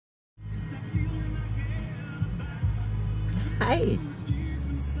Hey,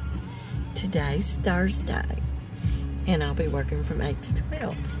 today's Thursday, and I'll be working from 8 to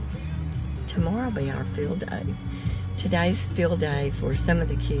 12. Tomorrow will be our field day. Today's field day for some of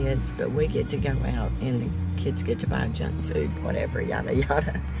the kids, but we get to go out and the kids get to buy junk food, whatever, yada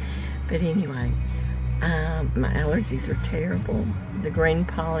yada. But anyway, my allergies are terrible. The green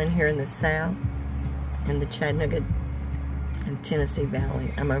pollen here in the south, and the Chattanooga and Tennessee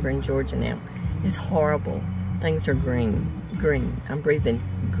Valley, I'm over in Georgia now, is horrible. Things are green. I'm breathing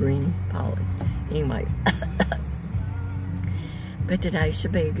green pollen. Anyway, but today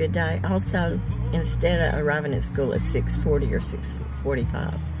should be a good day. Also, instead of arriving at school at 6:40 or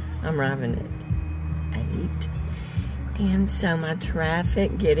 6:45, I'm arriving at 8. And so my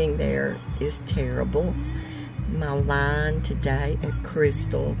traffic getting there is terrible. My line today at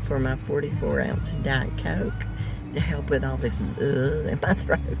Crystal for my 44-ounce Diet Coke to help with all this in my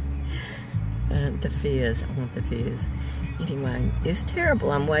throat. The fizz, I want the fizz. Anyway, it's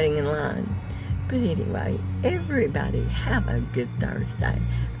terrible. I'm waiting in line. But anyway, everybody have a good Thursday.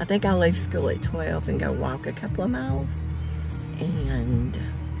 I think I'll leave school at 12 and go walk a couple of miles. And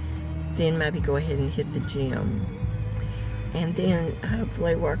then maybe go ahead and hit the gym. And then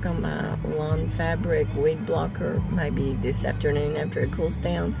hopefully work on my lawn fabric weed blocker maybe this afternoon after it cools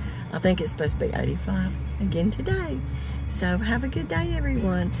down. I think it's supposed to be 85 again today. So have a good day,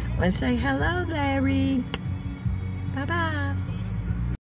 everyone. I want to say hello, Larry. Bye-bye.